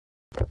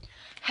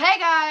Hey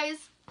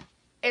guys,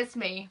 it's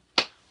me.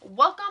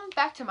 Welcome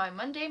back to my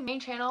Monday main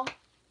channel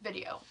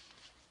video.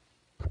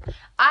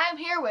 I am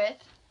here with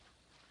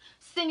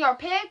Senior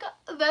Pig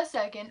the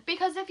second,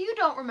 because if you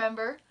don't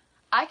remember,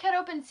 I cut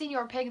open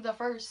Senior Pig the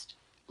first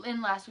in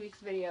last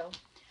week's video.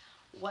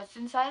 What's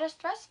inside a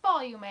stress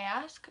ball, you may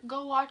ask?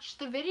 Go watch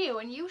the video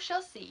and you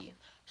shall see.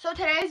 So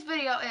today's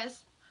video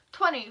is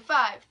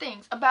 25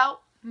 things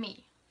about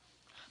me.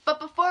 But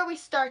before we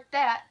start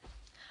that,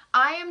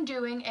 I am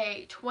doing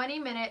a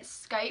 20-minute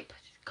Skype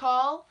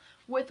call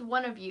with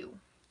one of you.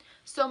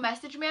 So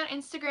message me on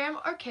Instagram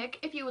or Kik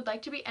if you would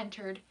like to be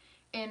entered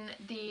in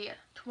the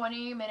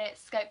 20-minute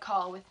Skype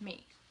call with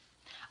me.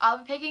 I'll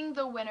be picking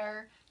the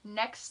winner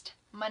next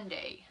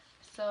Monday.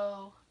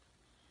 So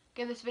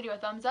give this video a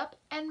thumbs up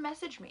and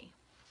message me.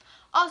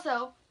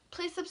 Also,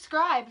 please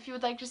subscribe if you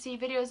would like to see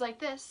videos like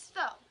this.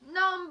 So,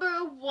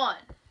 number 1.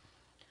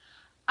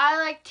 I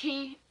like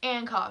tea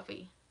and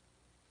coffee.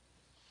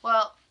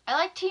 Well, I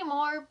like tea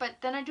more,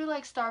 but then I do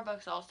like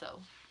Starbucks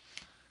also.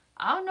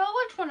 I don't know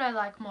which one I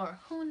like more.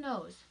 Who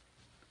knows?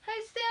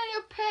 Hey,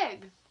 Senior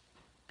Pig.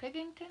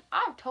 Pigington?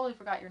 I've totally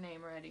forgot your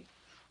name already.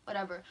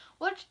 Whatever.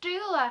 Which do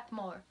you like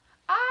more?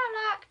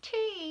 I like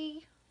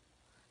tea.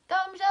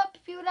 Thumbs up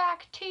if you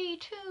like tea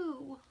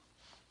too.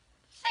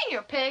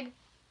 Senior Pig.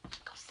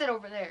 Go sit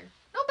over there.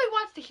 Nobody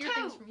wants to hear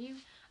things from you.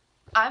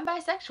 I'm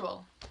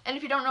bisexual. And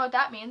if you don't know what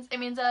that means, it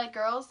means I like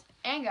girls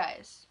and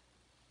guys.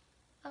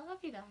 I love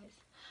you guys.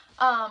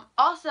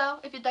 Also,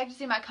 if you'd like to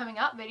see my coming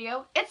out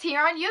video, it's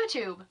here on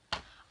YouTube.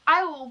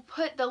 I will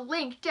put the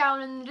link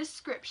down in the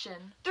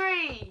description.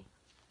 3.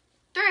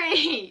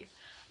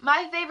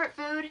 My favorite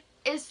food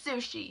is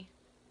sushi.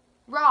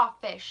 Raw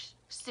fish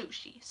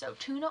sushi. So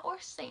tuna or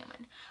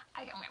salmon.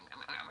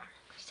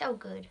 So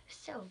good.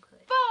 So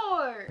good.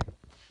 4.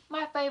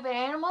 My favorite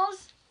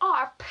animals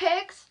are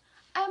pigs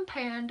and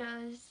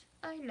pandas.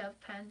 I love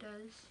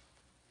pandas.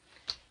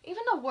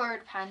 Even the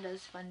word panda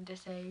is fun to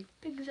say.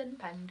 Pigs and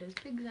pandas,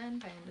 pigs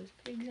and pandas,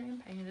 pigs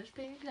and pandas,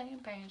 pigs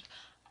and pandas.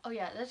 Oh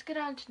yeah, let's get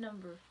on to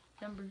number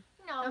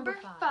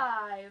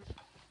 5.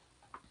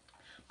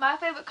 My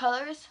favorite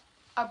colors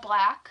are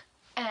black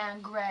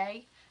and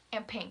gray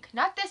and pink.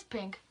 Not this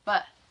pink,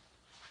 but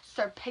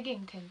Sir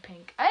Pigington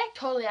pink. I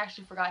totally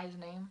actually forgot his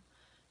name.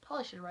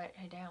 Totally should write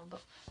it down,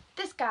 but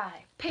this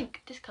guy,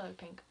 pink, this color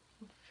pink.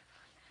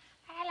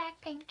 I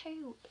like pink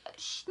too.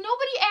 Shh,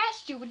 nobody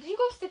asked you. Would you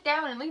go sit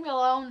down and leave me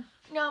alone?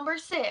 Number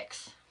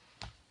 6.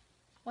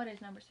 What is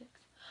number 6?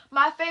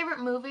 My favorite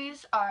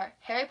movies are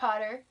Harry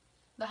Potter,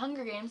 The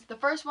Hunger Games, the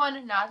first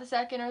one, not the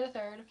second or the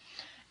third,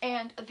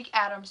 and The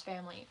Addams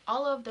Family.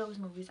 All of those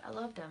movies, I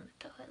love them.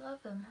 I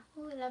love them.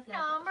 Ooh, I love them.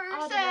 Number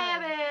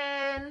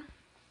 7.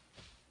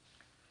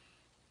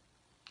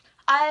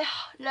 I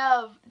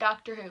love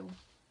Doctor Who.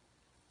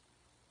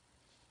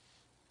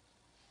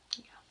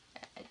 Yeah,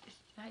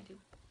 I do.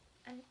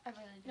 I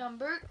really do.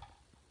 Number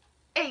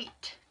 8.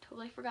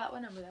 Totally forgot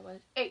what number that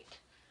was. 8.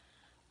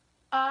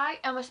 I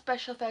am a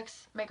special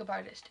effects makeup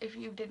artist. If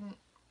you didn't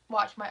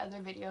watch my other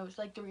videos,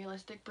 like the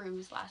Realistic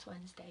Bruise last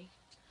Wednesday.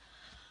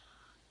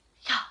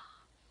 Yeah.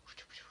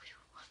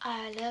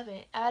 I love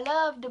it. I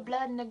love the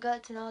blood and the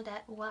guts and all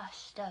that wash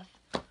stuff.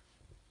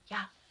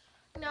 Yeah.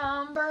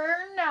 Number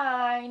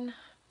 9.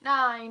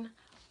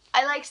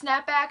 I like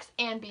snapbacks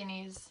and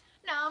beanies.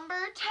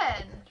 Number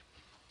 10.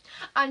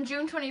 On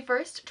June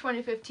 21st,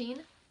 2015,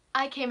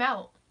 I came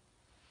out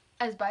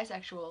as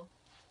bisexual.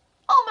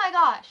 Oh my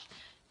gosh!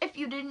 If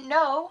you didn't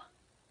know,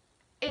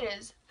 it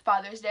is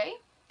Father's Day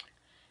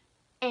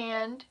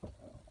and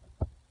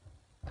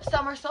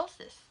summer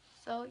solstice.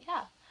 So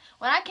yeah,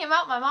 when I came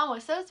out, my mom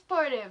was so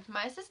supportive.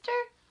 My sister,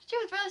 she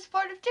was really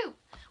supportive too,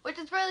 which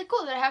is really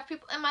cool that I have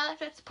people in my life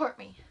that support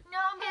me.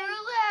 Number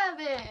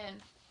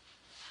 11.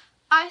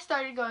 I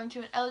started going to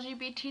an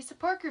LGBT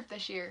support group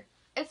this year.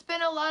 It's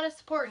been a lot of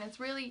support, and it's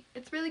really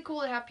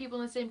cool to have people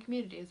in the same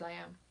community as I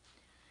am.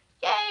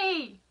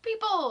 Yay!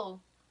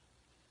 People!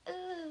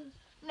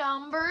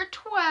 Number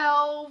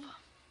 12.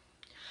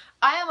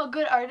 I am a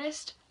good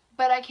artist,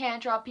 but I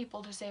can't draw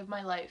people to save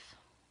my life.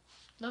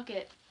 Look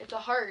it's a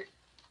heart,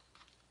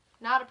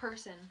 not a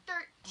person.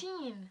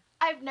 13.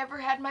 I've never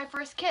had my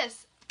first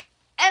kiss,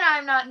 and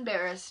I'm not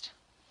embarrassed.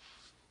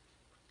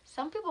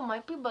 Some people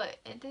might be, but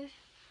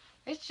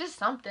it's just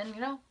something, you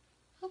know?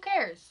 Who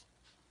cares?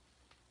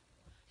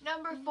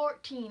 Number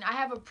 14, I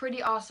have a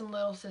pretty awesome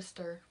little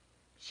sister.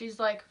 She's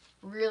like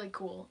really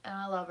cool and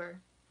I love her.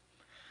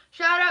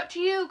 Shout out to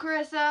you,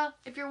 Carissa.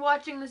 If you're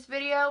watching this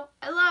video,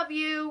 I love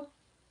you.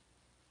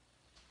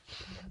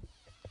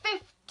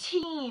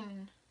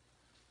 15.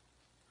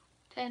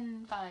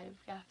 10, 5,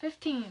 yeah,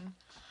 15.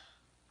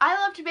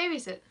 I love to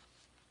babysit.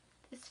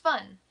 It's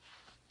fun.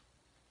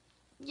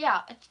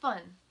 Yeah, it's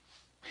fun.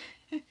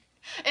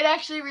 It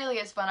actually really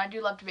is fun. I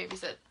do love to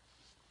babysit.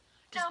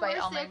 Despite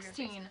all my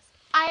 16.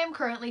 I am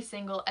currently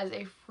single as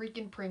a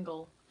freaking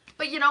Pringle.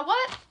 But you know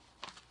what?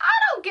 I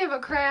don't give a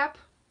crap.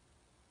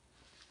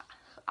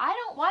 I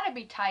don't want to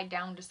be tied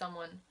down to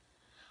someone.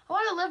 I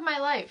want to live my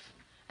life.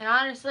 And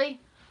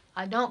honestly,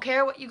 I don't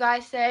care what you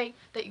guys say,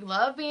 that you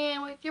love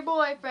being with your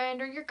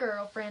boyfriend or your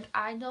girlfriend.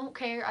 I don't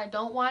care. I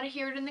don't want to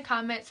hear it in the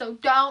comments, so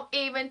don't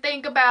even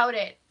think about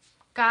it.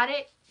 Got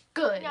it?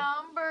 Good.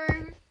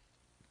 Number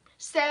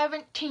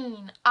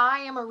 17. I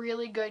am a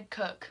really good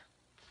cook.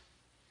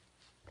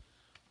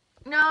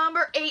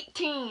 Number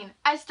 18.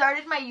 I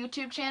started my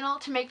YouTube channel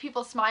to make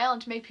people smile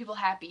and to make people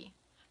happy.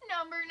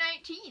 Number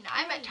 19.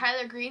 I met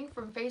Tyler Green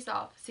from Face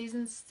Off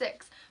Season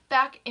 6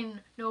 back in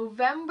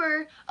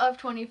November of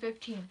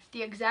 2015.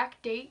 The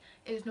exact date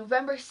is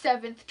November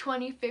 7th,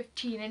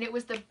 2015, and it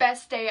was the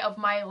best day of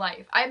my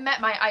life. I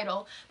met my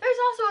idol. There's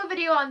also a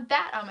video on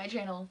that on my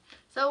channel,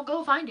 so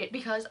go find it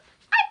because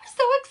I'm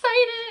so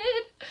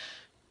excited.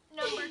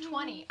 Number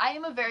 20. I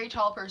am a very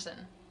tall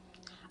person.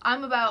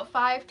 I'm about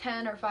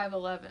 5'10" or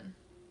 5'11".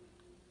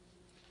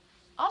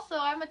 Also,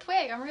 I'm a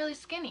twig. I'm really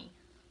skinny.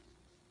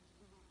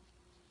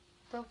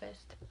 Bro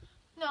fist.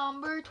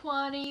 Number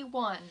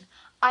 21.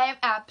 I am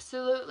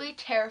absolutely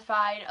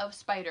terrified of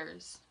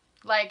spiders.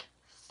 Like,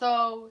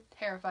 so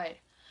terrified.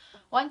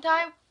 One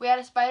time, we had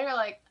a spider,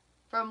 like,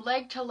 from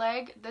leg to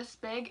leg, this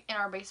big, in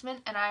our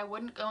basement, and I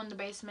wouldn't go in the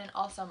basement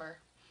all summer.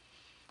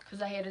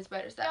 Because I hated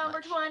spiders that much.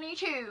 Number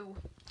 22.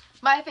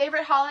 My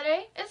favorite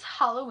holiday is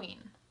Halloween.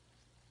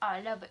 I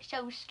love it.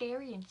 So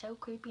scary and so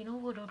creepy.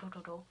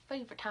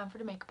 Favorite time for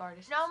the makeup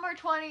artist. Number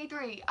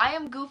 23. I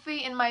am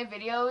goofy in my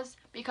videos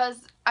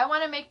because I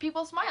want to make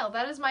people smile.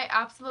 That is my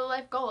absolute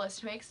life goal, is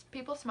to make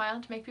people smile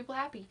and to make people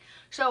happy.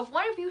 So if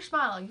one of you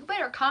smile, you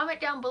better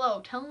comment down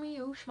below. Tell me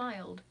you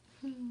smiled.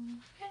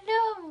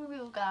 Hello,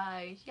 you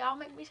guys. Y'all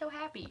make me so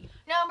happy.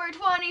 Number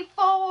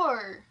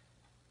 24.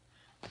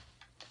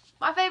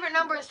 My favorite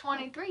number is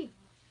 23.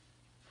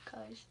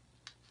 Because,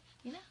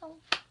 you know,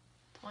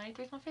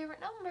 23 is my favorite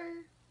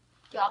number.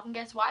 Y'all can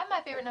guess why my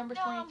favorite number is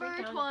 23.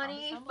 Number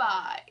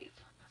 25.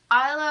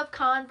 I love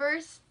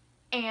Converse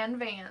and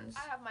Vans.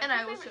 And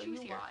I will show you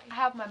why. I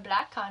have my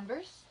black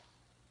Converse.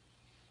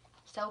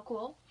 So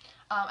cool.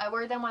 I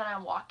wear them when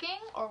I'm walking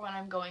or when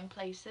I'm going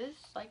places,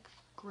 like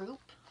group.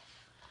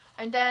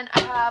 And then I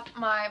have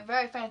my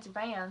very fancy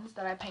Vans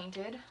that I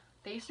painted.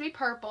 They used to be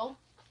purple.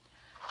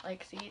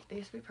 Like, see, they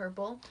used to be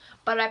purple.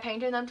 But I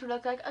painted them to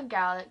look like a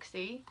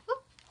galaxy.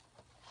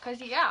 Because,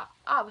 yeah,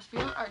 I was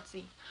feeling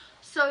artsy.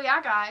 So,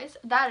 yeah, guys,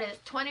 that is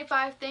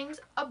 25 things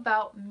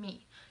about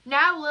me.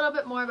 Now, a little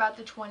bit more about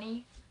the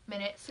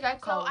 20-minute Skype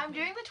call. So, I'm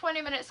doing the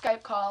 20-minute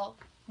Skype call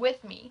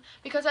with me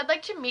because I'd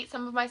like to meet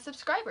some of my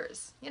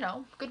subscribers. You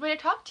know, good way to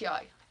talk to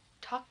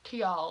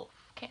y'all.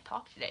 Can't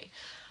talk today.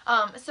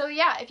 So,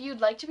 yeah, if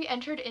you'd like to be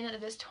entered into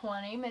this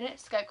 20-minute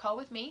Skype call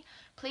with me,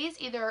 please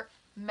either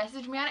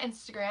message me on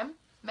Instagram,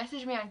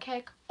 message me on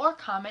Kik, or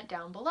comment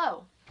down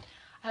below.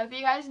 I hope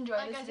you guys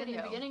enjoyed this video.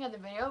 In the beginning of the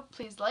video,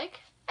 please like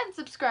and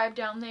subscribe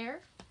down there.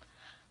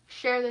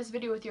 Share this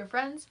video with your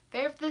friends.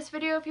 Favorite this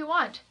video if you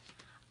want.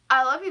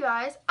 I love you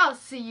guys. I'll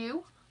see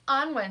you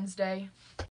on Wednesday.